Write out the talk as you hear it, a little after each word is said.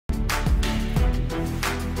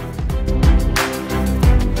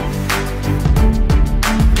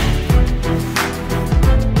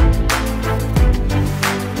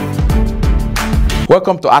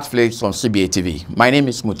Welcome to Artflakes on CBA TV. My name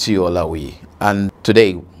is Mutio Olawi, and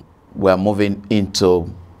today we're moving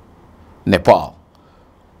into Nepal.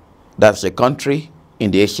 That's a country in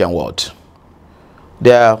the Asian world.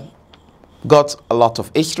 They got a lot of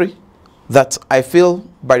history that I feel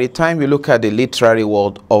by the time you look at the literary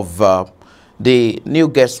world of the new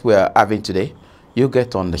guests we're having today, you get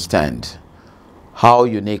to understand how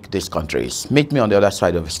unique this country is. Meet me on the other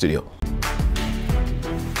side of the studio.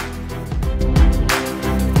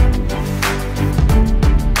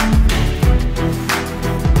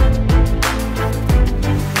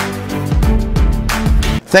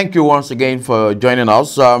 Thank you once again for joining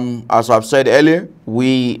us. As I've said earlier,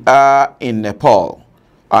 we are in Nepal,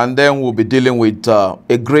 and then we'll be dealing with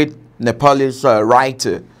a great Nepalese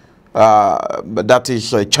writer, that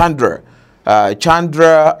is Chandra.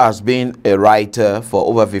 Chandra has been a writer for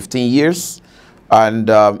over 15 years, and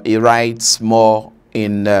he writes more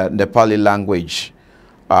in Nepali language.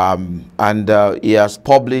 He has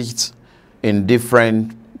published in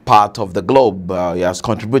different part of the globe. He has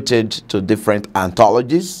contributed to different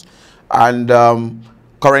anthologies, and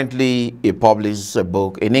currently he publishes a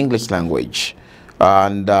book in English language,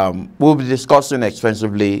 and we'll be discussing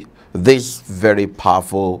extensively this very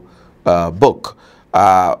powerful book,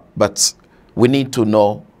 but we need to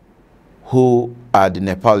know who are the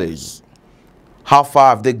Nepalese, how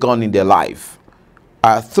far have they gone in their life,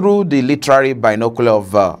 through the literary binocular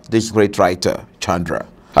of this great writer Chandra.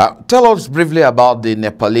 Tell us briefly about the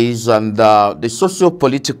Nepalese and the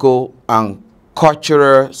socio-political and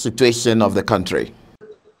cultural situation of the country.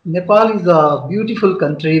 Nepal is a beautiful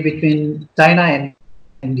country between China and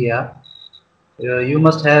India. You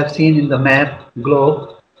must have seen in the map,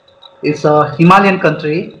 globe. It's a Himalayan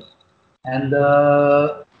country, and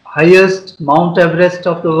the highest Mount Everest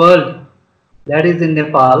of the world, that is in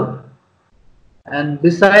Nepal. And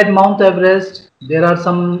beside Mount Everest, there are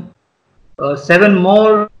some 7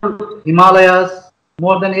 more Himalayas,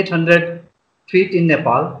 more than 800 feet in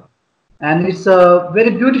Nepal, and it's a very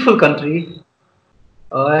beautiful country.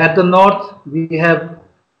 At the north, we have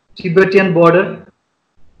Tibetan border,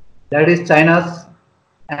 that is China's,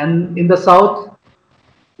 and in the south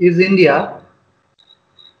is India.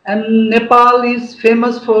 And Nepal is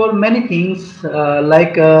famous for many things,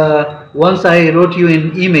 like once I wrote you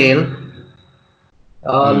in email,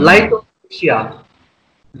 Light of Asia.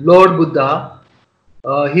 Lord Buddha,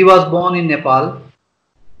 he was born in Nepal,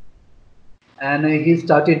 and he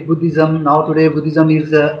started Buddhism. Now today Buddhism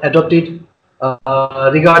is adopted,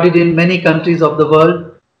 regarded in many countries of the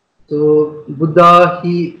world. So Buddha,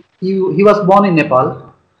 he was born in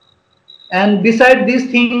Nepal. And beside these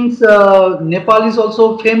things, Nepal is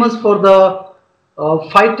also famous for the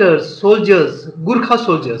fighters, soldiers, Gurkha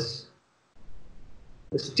soldiers.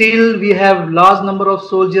 Still we have large number of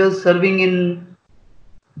soldiers serving in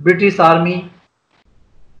British Army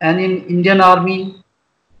and in Indian Army,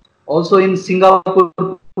 also in Singapore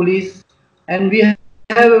Police, and we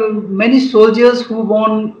have many soldiers who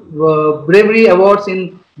won bravery awards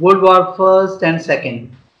in World War I and II.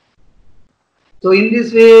 So in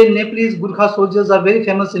this way, Nepalese Gurkha soldiers are very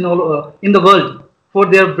famous in all in the world for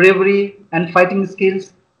their bravery and fighting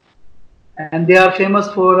skills, and they are famous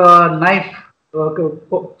for a knife,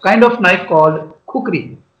 kind of knife called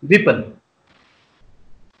kukri, weapon.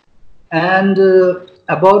 And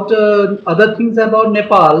about other things about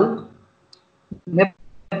Nepal,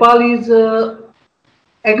 Nepal is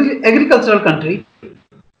agricultural country.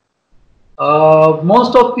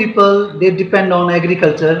 Most of people, they depend on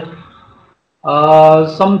agriculture.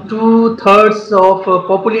 Some 2/3 of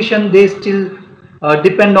population, they still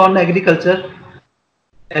depend on agriculture.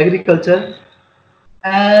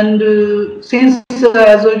 And since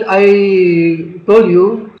as I told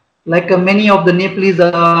you, like many of the Nepalese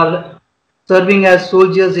are serving as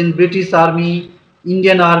soldiers in British Army,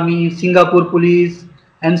 Indian Army, Singapore Police,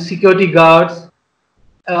 and security guards.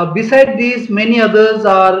 Beside these, many others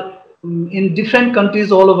are in different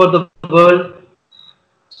countries all over the world.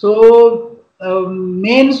 So,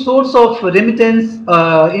 main source of remittance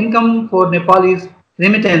income for Nepal is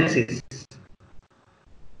remittances.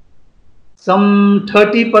 Some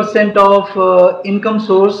 30% of income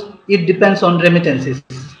source, it depends on remittances.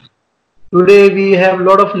 Today we have a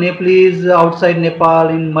lot of Nepalese outside Nepal,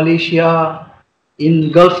 in Malaysia, in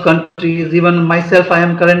Gulf countries. Even myself, I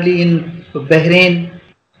am currently in Bahrain.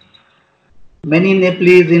 Many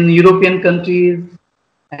Nepalese in European countries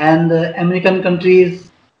and American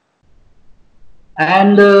countries.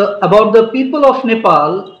 And about the people of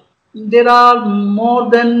Nepal, there are more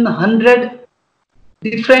than 100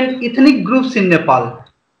 different ethnic groups in Nepal.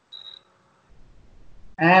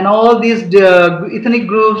 And all these ethnic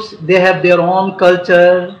groups, they have their own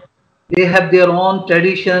culture, they have their own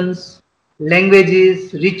traditions,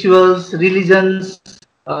 languages, rituals, religions.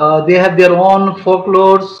 They have their own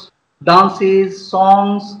folklores, dances,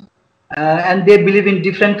 songs, and they believe in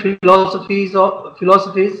different philosophies.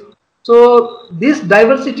 So this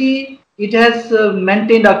diversity, it has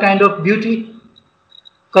maintained a kind of beauty,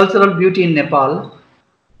 cultural beauty in Nepal.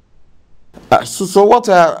 So what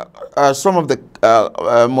are some of the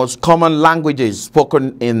most common languages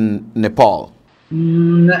spoken in Nepal?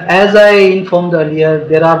 As I informed earlier,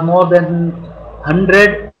 there are more than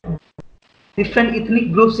 100 different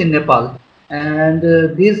ethnic groups in Nepal. And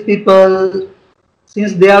these people,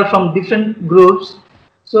 since they are from different groups,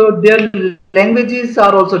 so their languages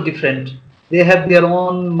are also different. They have their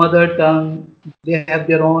own mother tongue, they have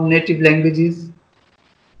their own native languages.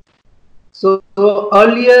 So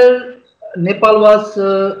earlier, Nepal was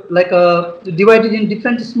divided in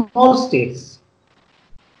different small states.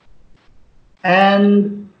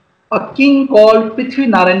 And a king called Prithvi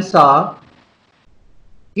Narayan Shah,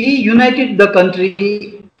 he united the country.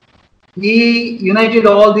 He united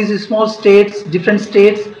all these small states, different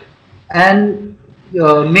states, and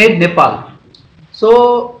made Nepal.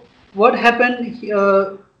 So what happened?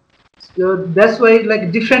 That's why,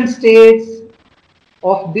 like, different states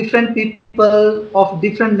of different people of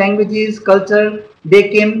different languages, culture, they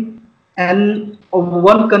came, and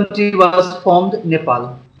one country was formed,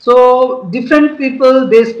 Nepal. So different people,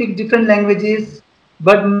 they speak different languages,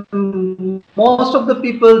 but most of the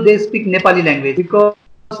people, they speak Nepali language, because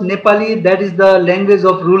Nepali, that is the language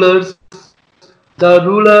of rulers. The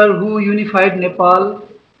ruler who unified Nepal,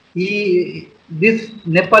 this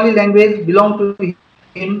Nepali language belonged to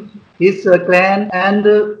him, his clan,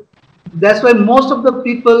 and that's why most of the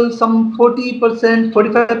people, some 40%,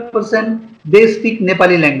 45%, they speak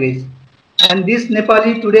Nepali language. And this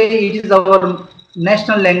Nepali today, it is our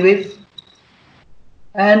national language.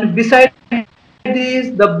 And beside this,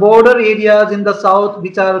 the border areas in the south,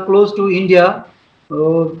 which are close to India,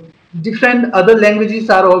 uh, different other languages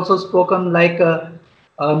are also spoken, like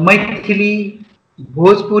Maithili,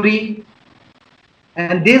 Bhojpuri,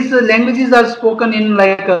 and these languages are spoken in,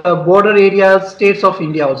 like, border areas, states of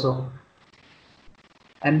India also.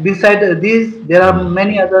 And beside these, there are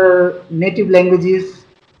many other native languages.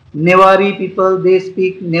 Newari people, they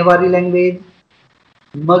speak Newari language.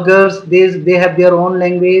 Muggers, they have their own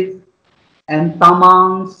language. And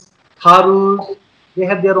Tamangs, Tharus, they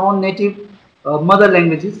have their own native mother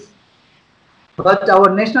languages. But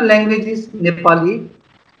our national language is Nepali,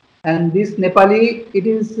 and this Nepali, it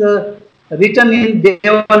is written in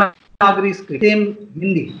Devanagari script, same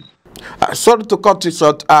Hindi. Sorry to cut you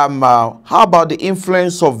short. How about the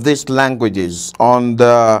influence of these languages on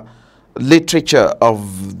the literature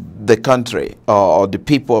of the country, or the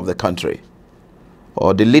people of the country,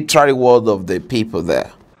 or the literary world of the people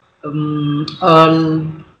there? Um, uh,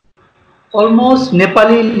 Almost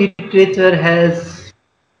Nepali literature has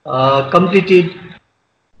completed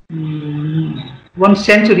 1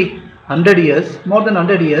 century, 100 years, more than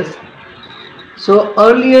 100 years. So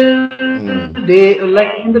earlier, they,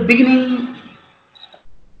 like in the beginning,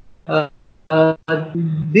 uh, uh,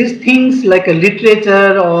 these things like a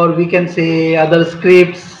literature, or we can say other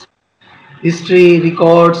scripts, history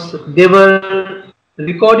records, they were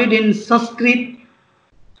recorded in Sanskrit,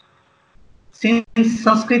 since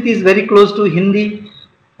Sanskrit is very close to Hindi,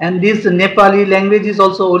 and this Nepali language is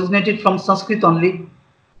also originated from Sanskrit only.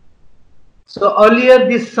 So earlier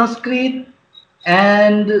this Sanskrit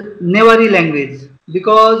and Newari language,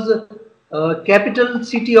 because capital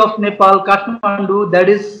city of Nepal, Kathmandu, that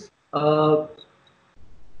is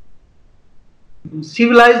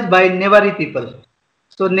civilized by Newari people.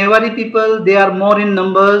 So Newari people, they are more in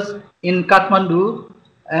numbers in Kathmandu,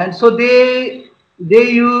 and so they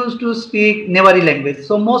used to speak Newari language.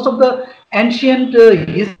 So most of the ancient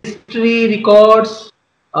history records,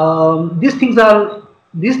 these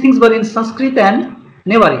things were in Sanskrit and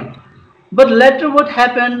Newari. But later, what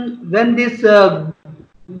happened when this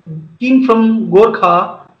king from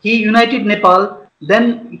Gorkha, he united Nepal,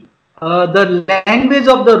 then the language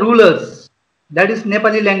of the rulers, that is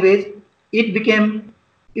Nepali language, it became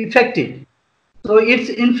effective. So its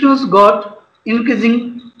influence got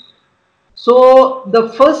increasing. So the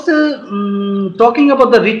first, talking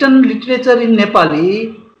about the written literature in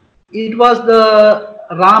Nepali, it was the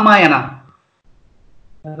Ramayana.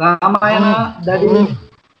 Ramayana,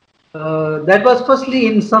 that was firstly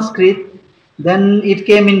in Sanskrit, then it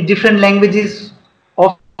came in different languages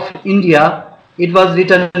of India. It was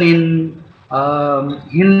written in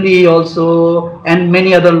Hindi also, and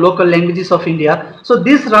many other local languages of India. So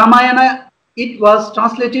this Ramayana, it was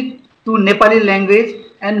translated to Nepali language,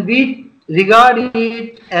 and we regard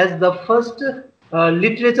it as the first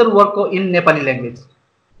literature work in Nepali language.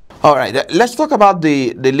 All right, let's talk about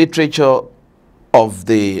the literature of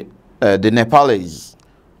the Nepalese.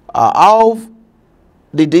 How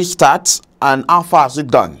did they start and how far has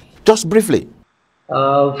it gone? Just briefly.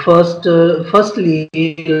 Firstly,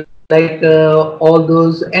 like all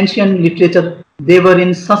those ancient literature, they were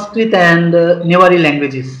in Sanskrit and Newari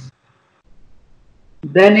languages.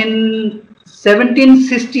 Then in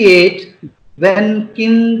 1768, when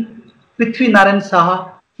King Prithvi Narayan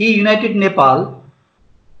Saha, he united Nepal,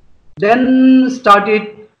 then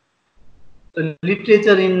started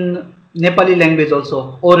literature in Nepali language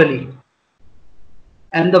also, orally.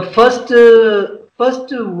 And the first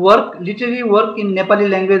work, literary work in Nepali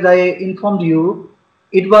language, I informed you,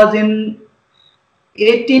 it was in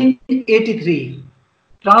 1883,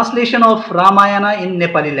 translation of Ramayana in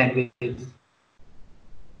Nepali language.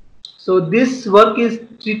 So this work is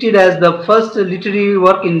treated as the first literary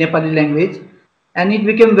work in Nepali language, and it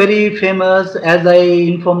became very famous. As I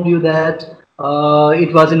informed you that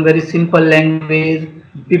it was in very simple language,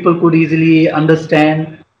 people could easily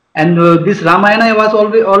understand. And this Ramayana was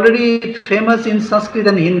already famous in Sanskrit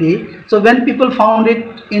and Hindi. So when people found it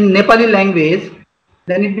in Nepali language,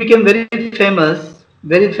 then it became very famous,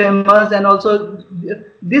 and also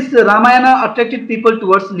this Ramayana attracted people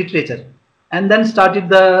towards literature, and then started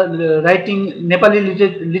the writing, Nepali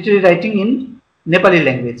literary writing in Nepali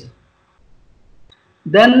language.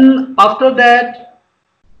 Then after that,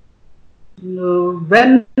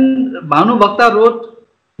 when Bhanu Bhakta wrote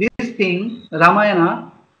this thing,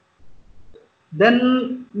 Ramayana,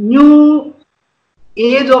 then new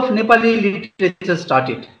age of Nepali literature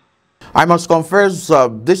started. I must confess,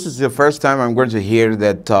 this is the first time I'm going to hear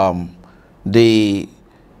that the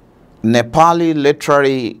Nepali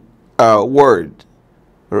literary word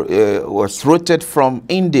was rooted from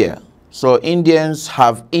India. So Indians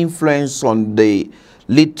have influence on the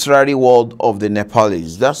literary world of the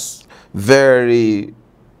Nepalese. That's very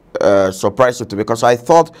surprising to me, because I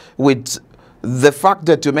thought with the fact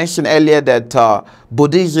that you mentioned earlier that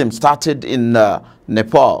Buddhism started in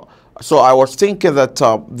Nepal, so I was thinking that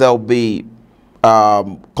there'll be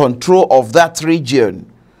control of that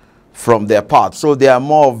region from their part. So they are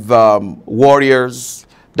more of warriors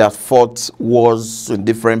that fought wars in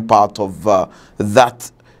different parts of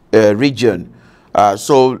that region.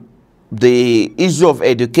 So the issue of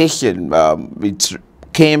education, it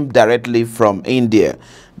came directly from India.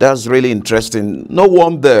 That's really interesting. No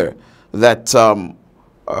wonder that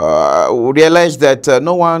we realized that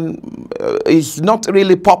no one is not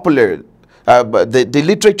really popular. But the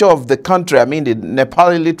literature of the country, I mean the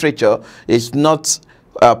Nepali literature, is not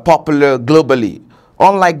popular globally.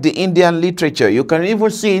 Unlike the Indian literature, you can even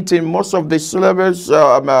see it in most of the syllabus,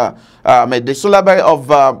 the syllabus of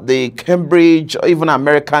the Cambridge, even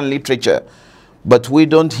American literature. But we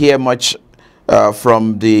don't hear much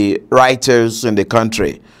from the writers in the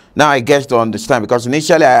country. Now I guess to understand, because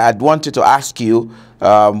initially I'd wanted to ask you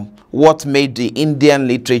what made the Indian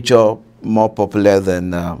literature more popular than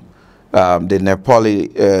the Nepali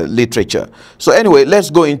literature. So anyway, let's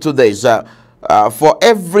go into this. For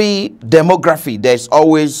every demography, there's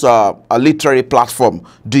always a literary platform.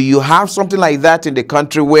 Do you have something like that in the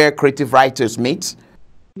country where creative writers meet?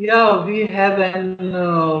 Yeah, we have,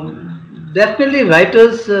 and definitely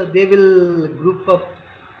writers, they will group up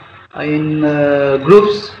in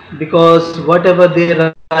groups, because whatever they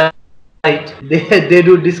write, they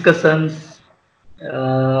do discussions.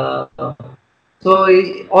 So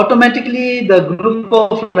automatically the group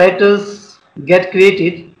of writers get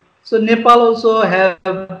created. So Nepal also have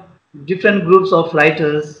different groups of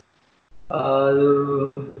writers.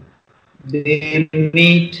 They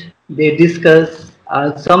meet, they discuss.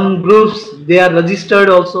 Some groups, they are registered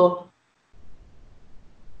also.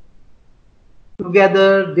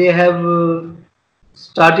 Together they have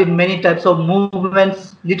started many types of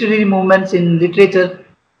movements, literary movements in literature.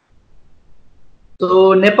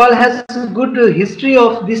 So Nepal has a good history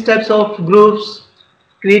of these types of groups,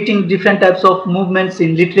 creating different types of movements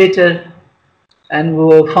in literature and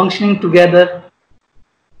functioning together.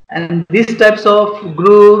 And these types of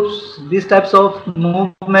groups, these types of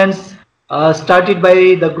movements started by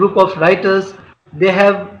the group of writers, they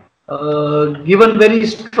have given very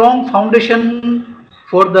strong foundation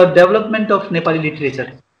for the development of Nepali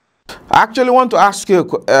literature. I actually want to ask you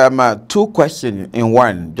two questions in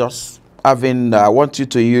one. Just having, I want you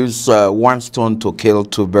to use one stone to kill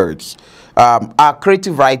two birds. Are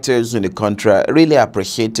creative writers in the country really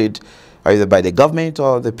appreciated either by the government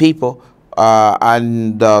or the people?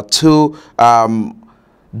 And two,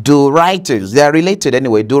 do writers, they are related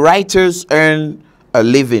anyway, do writers earn a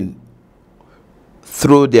living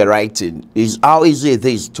through their writing? Is how easy it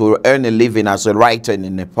is to earn a living as a writer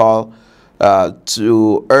in Nepal,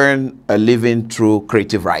 to earn a living through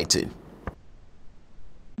creative writing?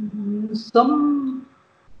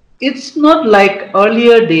 It's not like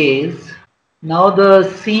earlier days. Now the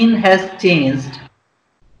scene has changed.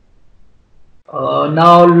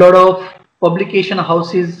 Now a lot of publication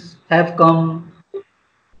houses have come,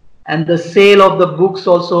 and the sale of the books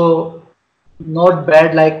also not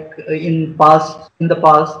bad like in the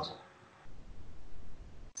past.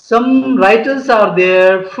 Some writers are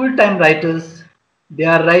there, full-time writers. They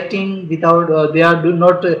are writing without, they are do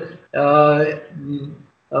not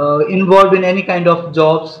involved in any kind of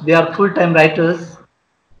jobs. They are full-time writers,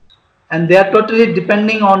 and they are totally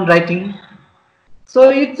depending on writing. So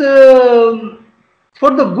it's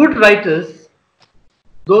for the good writers,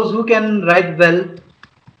 those who can write well,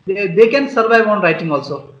 they can survive on writing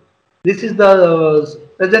also. This is the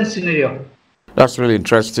present scenario. That's really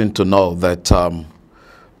interesting to know that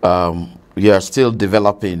you are still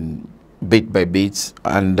developing bit by bit,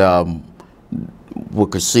 and we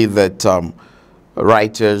could see that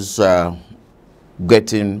writers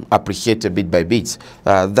getting appreciated bit by bit.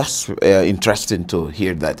 That's interesting to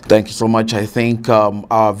hear that. Thank you so much. I think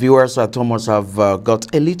our viewers at home must have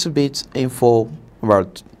got a little bit info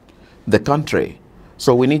about the country.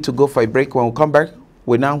 So we need to go for a break. When we come back,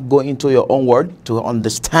 we now go into your own word to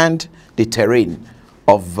understand the terrain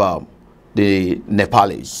of the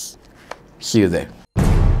Nepalis. See you there.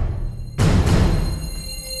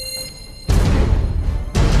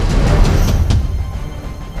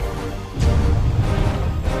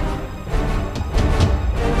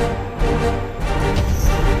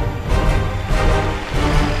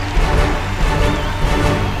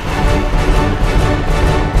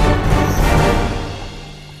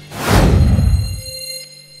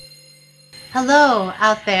 Hello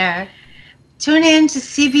out there. Tune in to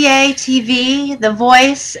CBA TV, the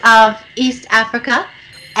voice of East Africa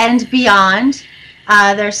and beyond.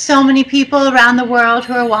 There's so many people around the world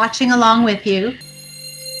who are watching along with you.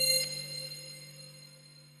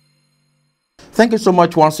 Thank you so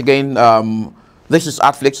much once again. This is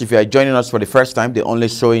Artflakes. If you are joining us for the first time, the only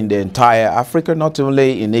show in the entire Africa, not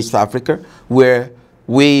only in East Africa, where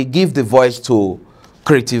we give the voice to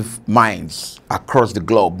creative minds across the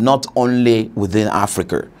globe, not only within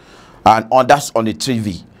Africa. And that's on the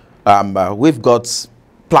TV. We've got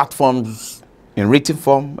platforms in written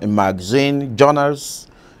form, in magazine, journals,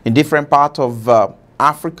 in different parts of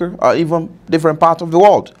Africa, or even different parts of the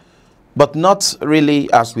world. But not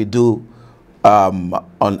really as we do on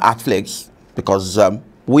Artflakes, because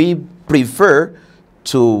we prefer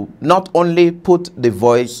to not only put the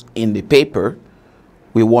voice in the paper,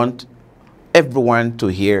 we want everyone to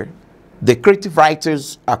hear the creative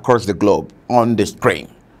writers across the globe on the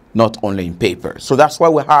screen, not only in paper. So that's why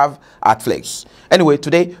we have Artflakes. Anyway,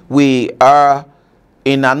 today we are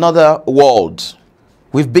in another world.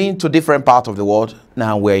 We've been to different parts of the world.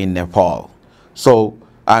 Now we're in Nepal. So,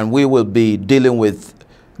 and we will be dealing with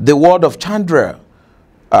the world of Chandra.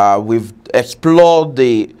 We've explored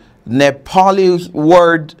the Nepali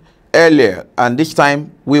word earlier, and this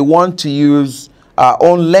time we want to use our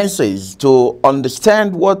own lenses to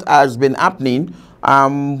understand what has been happening,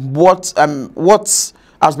 what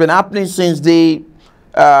has been happening since the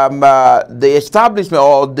establishment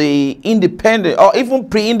or the independence or even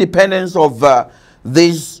pre-independence of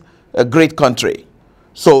this great country.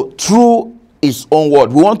 So through his own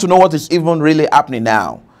word, we want to know what is even really happening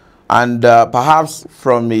now, and perhaps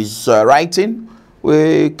from his writing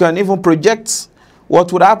we can even project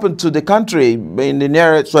what would happen to the country in the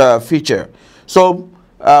nearest future. So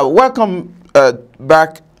welcome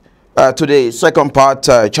back to the second part,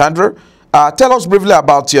 Chandra. Tell us briefly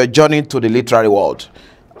about your journey to the literary world.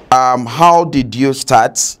 How did you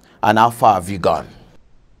start and how far have you gone?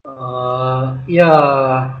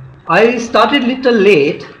 Yeah, I started little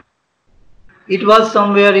late. It was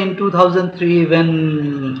somewhere in 2003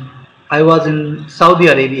 when I was in Saudi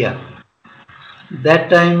Arabia. That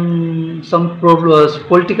time some problems,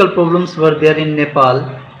 political problems were there in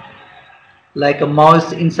Nepal, like a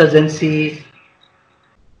Maoist insurgency.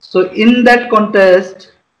 So in that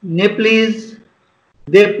context, Nepalese,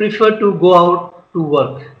 they prefer to go out to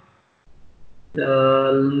work.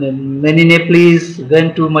 Many Nepalese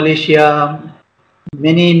went to Malaysia.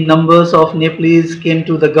 Many numbers of Nepalese came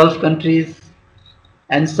to the Gulf countries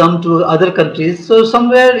and some to other countries. So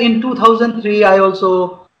somewhere in 2003, I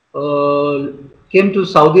also came to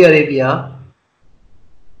Saudi Arabia.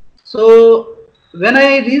 So when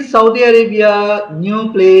I reached Saudi Arabia,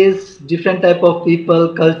 new place, different type of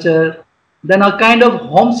people, culture, then a kind of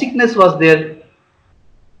homesickness was there.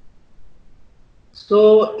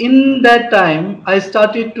 So in that time, I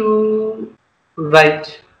started to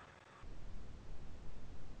write.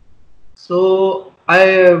 So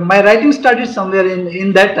my writing started somewhere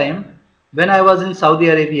in that time when I was in Saudi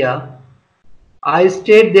Arabia. I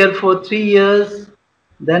stayed there for 3 years.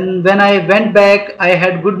 Then when I went back, I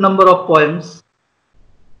had good number of poems.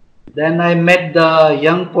 Then I met the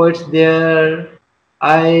young poets there.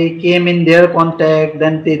 I came in their contact.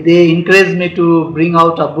 Then they encouraged me to bring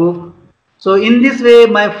out a book. So in this way,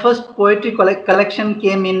 my first poetry collection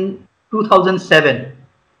came in 2007.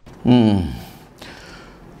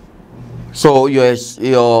 So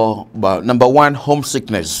your number one,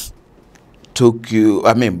 homesickness took you,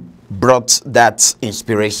 I mean, brought that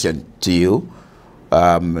inspiration to you.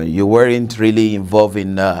 You weren't really involved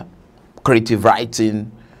in creative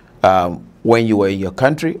writing when you were in your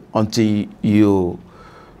country until you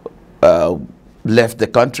left the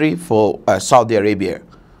country for Saudi Arabia.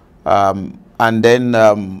 And then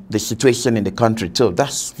the situation in the country too.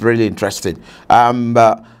 That's really interesting.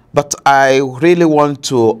 But I really want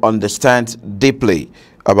to understand deeply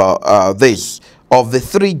about this. Of the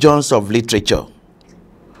three genres of literature,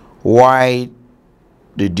 why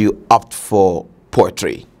did you opt for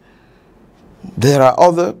poetry? There are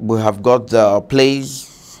other. We have got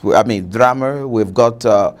plays, I mean drama. We've got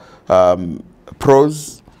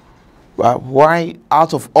prose. Why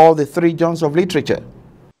out of all the three genres of literature?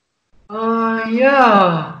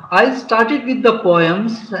 Yeah, I started with the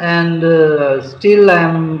poems and still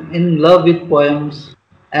I'm in love with poems.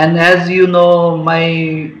 And as you know,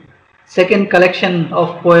 my second collection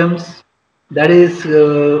of poems that is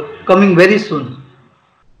coming very soon.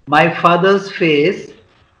 My Father's Face,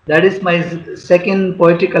 that is my second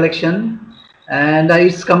poetry collection, and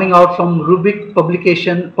it's coming out from Rubik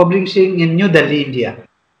Publishing in New Delhi, India.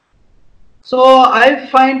 So I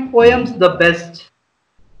find poems the best.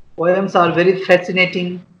 Poems are very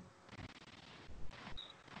fascinating,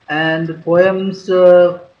 and poems,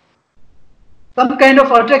 some kind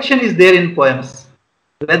of attraction is there in poems.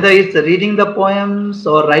 Whether it's reading the poems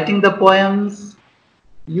or writing the poems,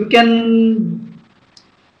 you can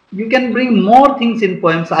bring more things in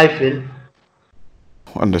poems, I feel.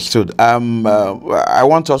 Understood. I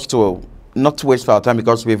want us to not waste our time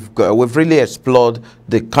because we've really explored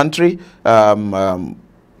the country.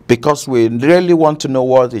 Because we really want to know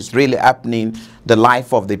what is really happening, the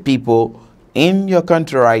life of the people in your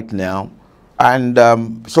country right now. And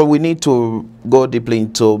so we need to go deeply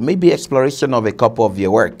into maybe exploration of a couple of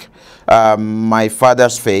your work. My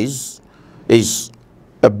Father's Face is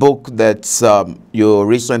a book that you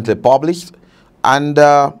recently published, and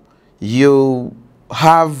you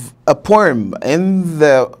have a poem in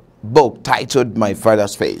the book titled My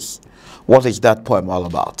Father's Face. What is that poem all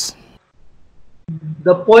about?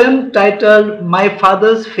 The poem titled My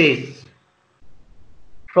Father's Face,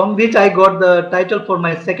 from which I got the title for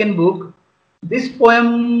my second book. This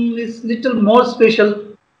poem is little more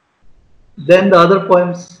special than the other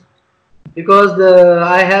poems because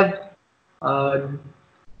I have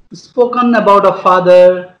spoken about a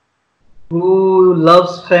father who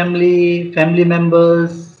loves family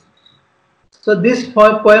members. So this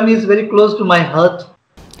poem is very close to my heart.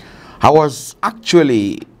 I was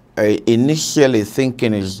actually initially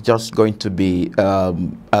thinking it's just going to be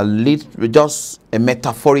just a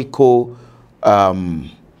metaphorical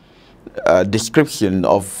description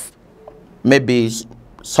of maybe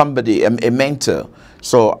somebody, a mentor.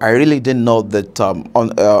 So I really didn't know that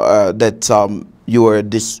you were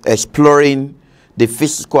exploring the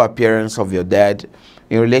physical appearance of your dad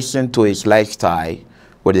in relation to his lifestyle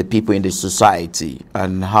with the people in the society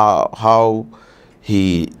and how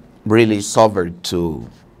he really suffered to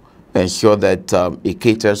ensure that he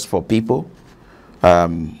caters for people at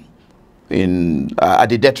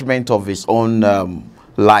the detriment of his own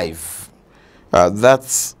life.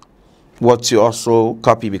 That's what you also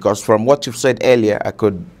copy, because from what you've said earlier, I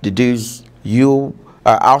could deduce you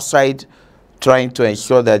outside trying to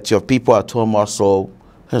ensure that your people at home also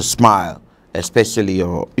smile, especially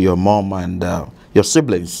your mom and your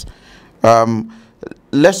siblings.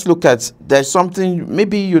 Let's look at, there's something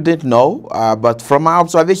maybe you didn't know, but from my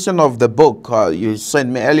observation of the book you sent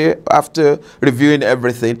me earlier, after reviewing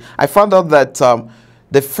everything, I found out that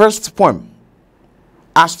the first poem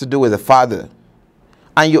has to do with the father,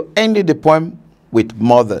 and you ended the poem with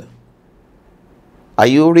mother. Are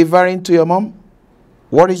you referring to your mom?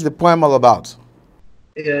 What is the poem all about?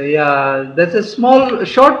 Yeah, that's a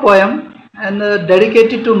short poem and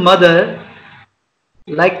dedicated to mother.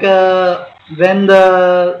 Like when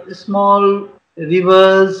the small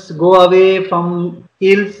rivers go away from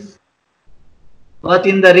hills, but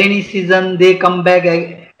in the rainy season they come back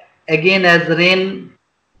again as rain.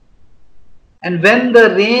 And when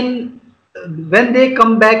they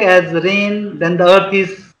come back as rain, then the earth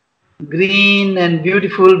is green and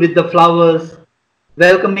beautiful with the flowers,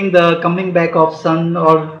 welcoming the coming back of sun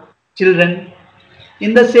or children.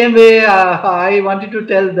 In the same way, I wanted to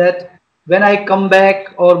tell that when I come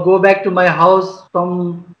back or go back to my house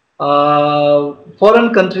from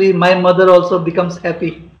foreign country, my mother also becomes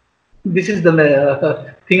happy. This is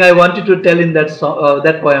the thing I wanted to tell in that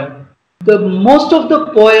that poem. The most of the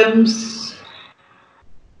poems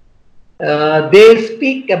they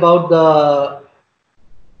speak about the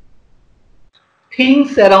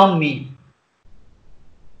things around me.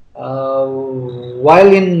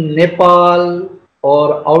 While in Nepal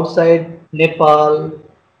or outside Nepal,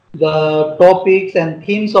 the topics and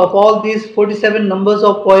themes of all these 47 numbers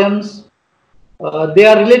of poems, they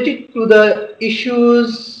are related to the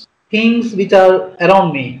issues, things which are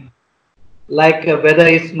around me. Like whether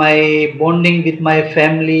it's my bonding with my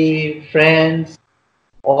family, friends,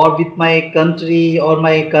 or with my country or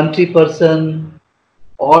my country person,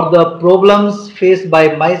 or the problems faced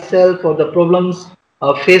by myself or the problems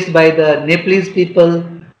faced by the Nepalese people.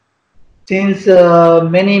 Since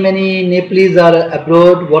many Nepalese are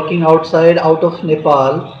abroad working outside out of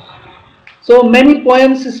Nepal, so many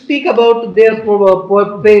poems speak about their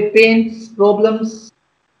pains, problems,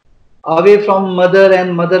 away from mother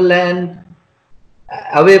and motherland,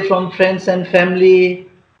 away from friends and family,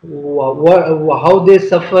 how they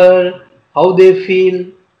suffer, how they feel.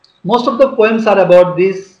 Most of the poems are about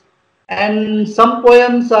this, and some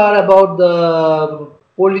poems are about the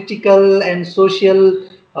political and social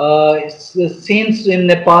scenes in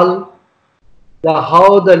Nepal.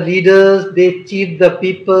 How the leaders they cheat the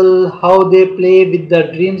people, how they play with the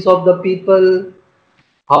dreams of the people,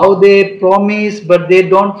 how they promise but they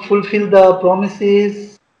don't fulfill the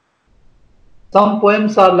promises. Some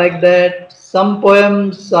poems are like that. Some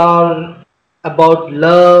poems are about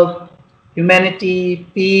love, humanity,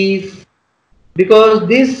 peace. Because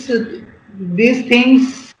these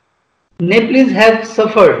things Nepalese have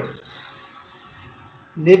suffered.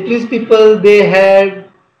 Nepalese people they had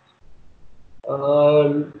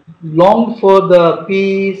longed for the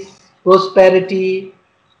peace, prosperity,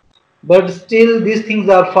 but still these things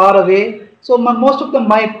are far away. So most of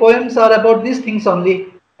my poems are about these things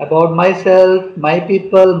only, about myself, my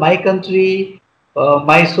people, my country,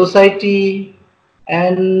 my society,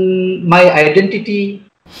 and my identity.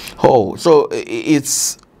 Oh, so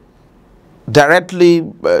it's directly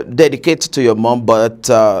dedicated to your mom, but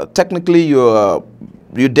technically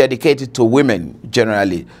you dedicate it to women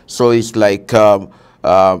generally. So it's like a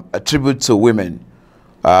tribute to women.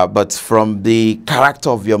 But from the character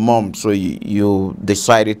of your mom, so you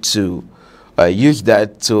decided to use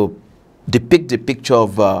that to depict the picture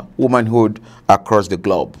of womanhood across the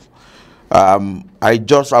globe.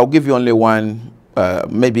 I'll give you only one,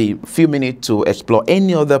 maybe a few minutes to explore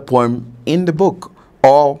any other poem in the book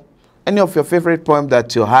or any of your favorite poem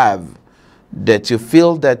that you have that you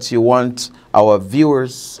feel that you want our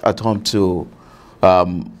viewers at home to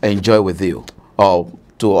enjoy with you, or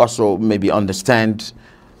to also maybe understand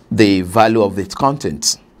the value of its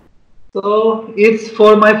content. So it's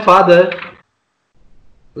for my father,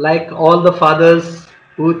 like all the fathers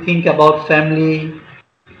who think about family,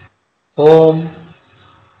 home.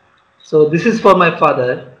 So this is for my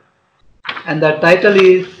father, and the title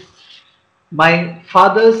is My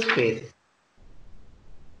Father's Face.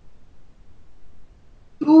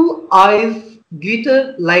 Two eyes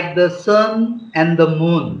glitter like the sun and the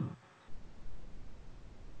moon.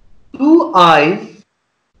 Two eyes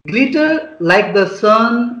glitter like the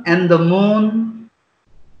sun and the moon.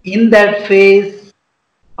 In that face,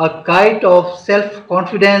 a kite of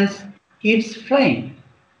self-confidence keeps flying.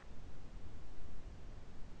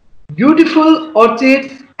 Beautiful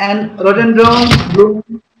orchids and rhododendrons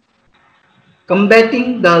bloom,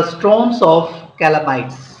 combating the storms of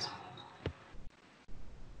calamites.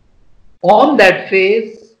 On that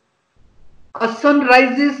face, a sun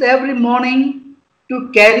rises every morning to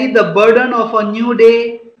carry the burden of a new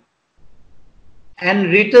day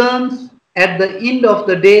and returns at the end of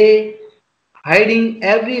the day, hiding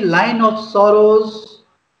every line of sorrows,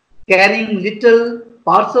 carrying little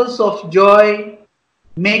parcels of joy,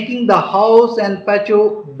 making the house and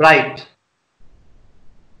patio bright.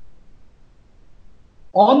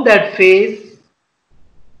 On that face,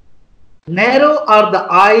 narrow are the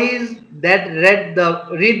eyes that read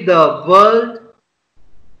the world.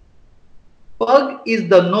 Pug is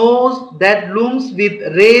the nose that looms with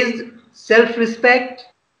raised self-respect.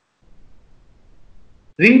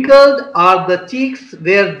 Wrinkled are the cheeks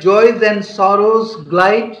where joys and sorrows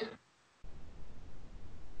glide.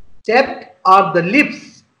 Chapped are the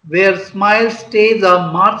lips where smile stays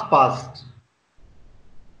a march past.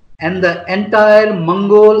 And the entire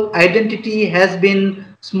Mongol identity has been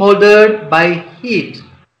smoldered by heat.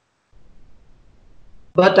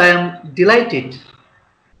 But I am delighted,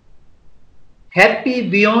 happy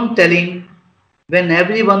beyond telling, when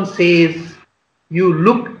everyone says, you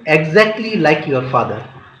look exactly like your father.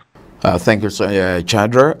 Thank you,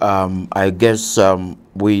 Chandra. I guess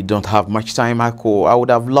we don't have much time. I would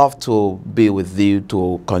have loved to be with you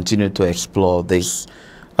to continue to explore this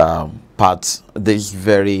this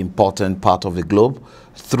very important part of the globe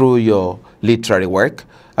through your literary work.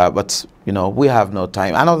 But you know, we have no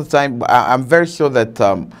time. Another time, I'm very sure that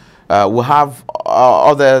we'll have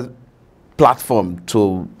other platform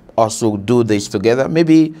to also do this together.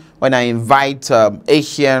 Maybe when I invite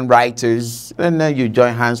Asian writers, and then you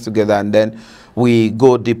join hands together, and then we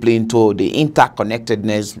go deeply into the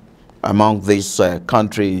interconnectedness among these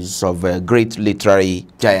countries of great literary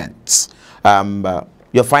giants.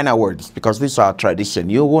 Your final words, because this is our tradition.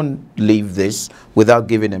 You won't leave this without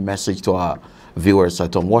giving a message to our viewers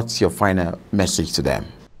at home. What's your final message to them?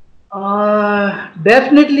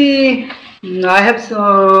 Definitely, I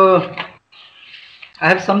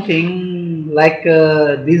have something like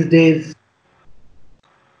these days,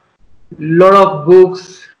 lot of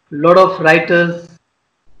books, lot of writers,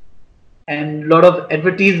 and lot of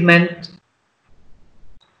advertisement.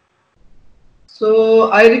 So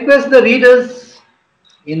I request the readers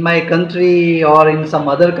in my country or in some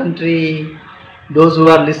other country, those who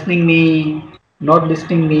are listening me, not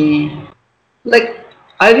listening me, like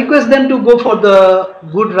I request them to go for the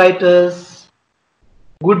good writers,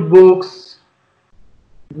 good books,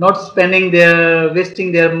 not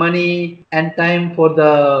wasting their money and time for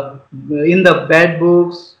in the bad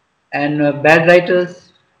books and bad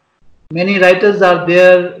writers. Many writers are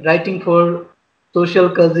there writing for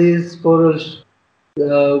social causes, for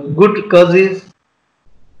good causes.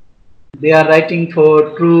 They are writing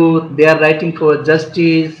for truth, they are writing for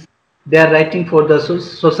justice, they are writing for the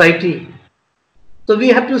society. So we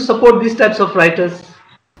have to support these types of writers.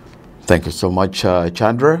 Thank you so much,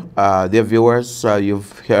 Chandra. Dear viewers,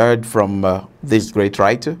 you've heard from this great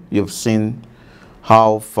writer. You've seen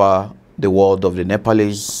how far the world of the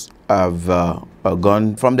Nepalese have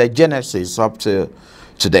gone from their genesis up to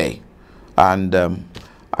today. And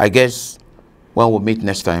I guess when we meet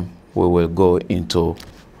next time, we will go into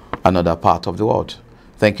another part of the world.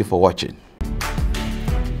 Thank you for watching.